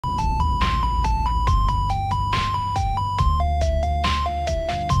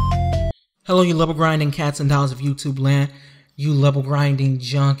Hello, you level grinding cats and dogs of YouTube land, you level grinding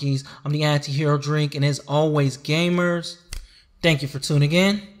junkies. I'm the AntiHeroDrink, and as always, gamers, thank you for tuning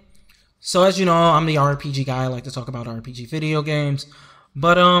in. So as you know, I'm the RPG guy. I like to talk about RPG video games.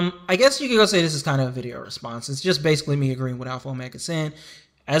 But I guess you could go say this is kind of a video response. It's just basically me agreeing with Alpha Omega Sin.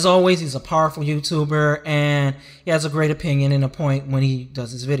 As always, he's a powerful YouTuber, and he has a great opinion and a point when he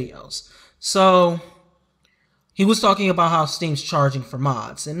does his videos. So he was talking about how Steam's charging for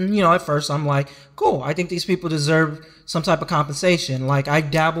mods. And, you know, at first I'm like, cool, I think these people deserve some type of compensation. Like, I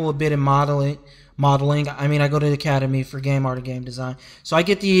dabble a bit in modeling. I mean, I go to the Academy for Game Art and Game Design. So I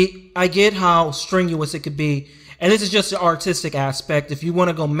get how strenuous it could be. And this is just the artistic aspect. If you want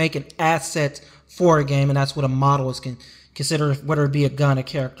to go make an asset for a game, and that's what a model is consider, whether it be a gun, a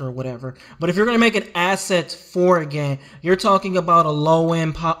character, or whatever. But if you're going to make an asset for a game, you're talking about a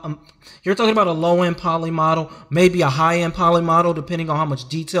low-end poly model, maybe a high-end poly model, depending on how much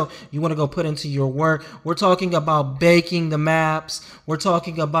detail you want to go put into your work. We're talking about baking the maps. We're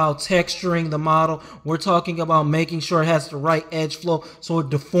talking about texturing the model. We're talking about making sure it has the right edge flow so it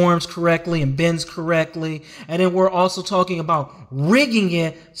deforms correctly and bends correctly. And then we're also talking about rigging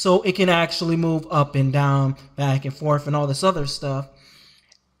it so it can actually move up and down, back and forth, and all this other stuff.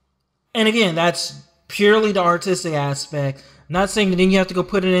 And again, that's purely the artistic aspect. Not saying that then you have to go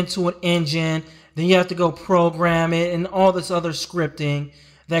put it into an engine, then you have to go program it, and all this other scripting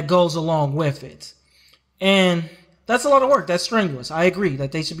that goes along with it. And that's a lot of work. That's strenuous. I agree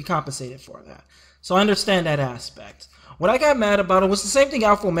that they should be compensated for that. So I understand that aspect. What I got mad about it was the same thing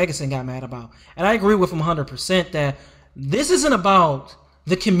Alpha Omega Sin got mad about. And I agree with him 100% that this isn't about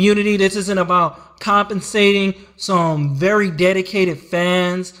the community. This isn't about compensating some very dedicated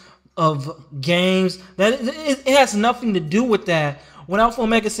fans of games. That it has nothing to do with that. When Alpha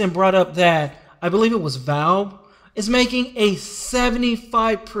Omega Sin brought up that, I believe it was Valve is making a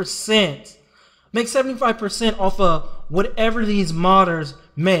 75%, make 75% off of whatever these modders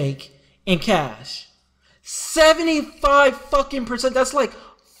make in cash. 75 fucking percent. That's like,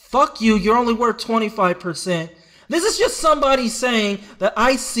 fuck you. You're only worth 25%. This is just somebody saying that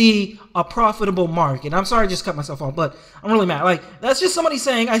I see a profitable market. I'm sorry I just cut myself off, but I'm really mad. Like, that's just somebody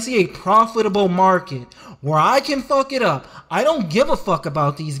saying I see a profitable market where I can fuck it up. I don't give a fuck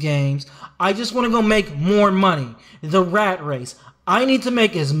about these games. I just want to go make more money. The rat race. I need to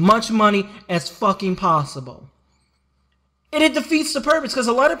make as much money as fucking possible. And it defeats the purpose, because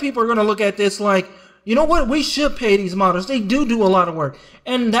a lot of people are going to look at this like, you know what, we should pay these models. They do a lot of work.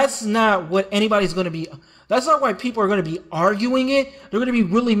 And that's not what anybody's going to be. That's not why people are going to be arguing it. They're going to be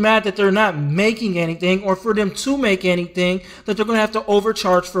really mad that they're not making anything, or for them to make anything, that they're going to have to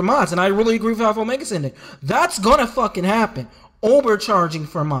overcharge for mods. And I really agree with Alpha Omega Sin. That's going to fucking happen. Overcharging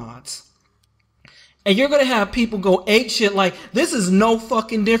for mods. And you're going to have people go ape shit like, this is no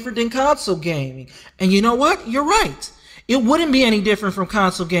fucking different than console gaming. And you know what? You're right. It wouldn't be any different from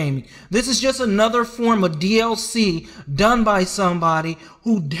console gaming. This is just another form of DLC done by somebody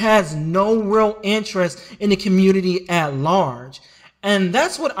who has no real interest in the community at large. And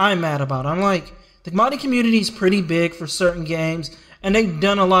that's what I'm mad about. I'm like, the modding community is pretty big for certain games, and they've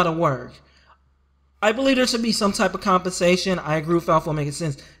done a lot of work. I believe there should be some type of compensation. I agree with Alpha Omega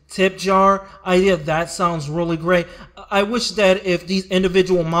Sin's tip jar idea. That sounds really great. I wish that if these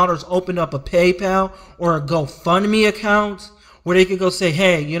individual modders opened up a PayPal or a GoFundMe account where they could go say,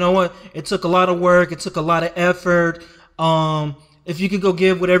 hey, you know what? It took a lot of work. It took a lot of effort. If you could go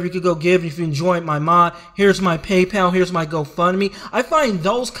give whatever you could go give, if you enjoyed my mod, here's my PayPal, here's my GoFundMe. I find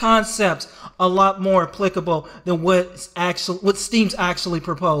those concepts a lot more applicable than what Steam's actually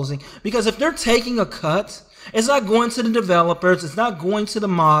proposing. Because if they're taking a cut, it's not going to the developers, it's not going to the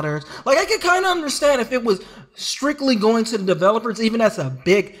modders. Like, I could kind of understand if it was strictly going to the developers, even that's a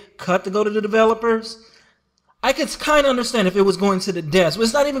big cut to go to the developers. I could kind of understand if it was going to the devs, but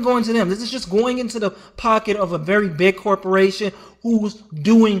it's not even going to them. This is just going into the pocket of a very big corporation who's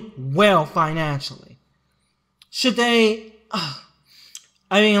doing well financially. Should they...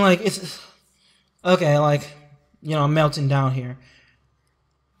 I mean, like, it's... Okay, like, you know, I'm melting down here.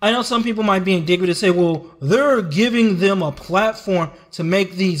 I know some people might be indignant to say, well, they're giving them a platform to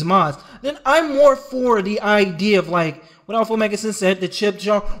make these mods. Then I'm more for the idea of, like, what Alpha Omega Sin said, the chip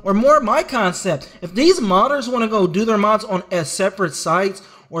jar, or more my concept. If these modders want to go do their mods on a separate sites,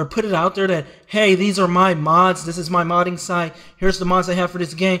 or put it out there that, hey, these are my mods, this is my modding site, here's the mods I have for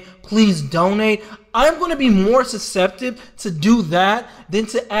this game, please donate. I'm going to be more susceptible to do that than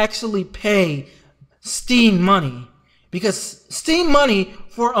to actually pay Steam money. Because Steam money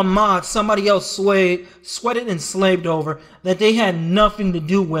for a mod somebody else sweated and slaved over that they had nothing to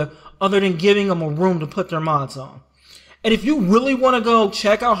do with other than giving them a room to put their mods on. And if you really want to go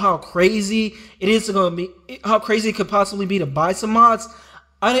check out how crazy it is to go be, how crazy it could possibly be to buy some mods,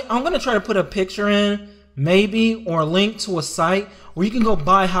 I'm going to try to put a picture in, maybe, or a link to a site where you can go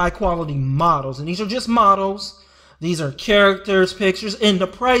buy high quality models. And these are just models. These are characters, pictures, and the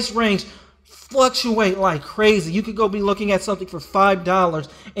price range fluctuate like crazy. You could go be looking at something for $5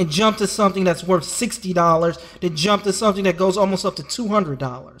 and jump to something that's worth $60, then jump to something that goes almost up to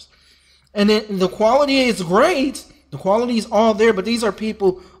 $200. And then the quality is great. The quality is all there, but these are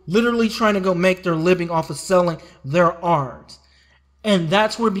people literally trying to go make their living off of selling their art. And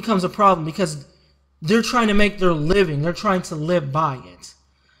that's where it becomes a problem, because they're trying to make their living. They're trying to live by it.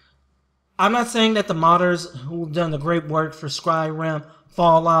 I'm not saying that the modders who've done the great work for Skyrim,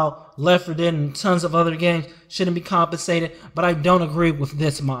 Fallout, Left 4 Dead, and tons of other games shouldn't be compensated, but I don't agree with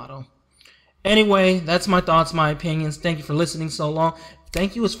this model. Anyway, that's my thoughts, my opinions. Thank you for listening so long.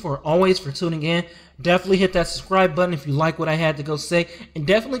 Thank you as for always for tuning in. Definitely hit that subscribe button if you like what I had to go say, and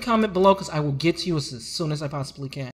definitely comment below because I will get to you as soon as I possibly can.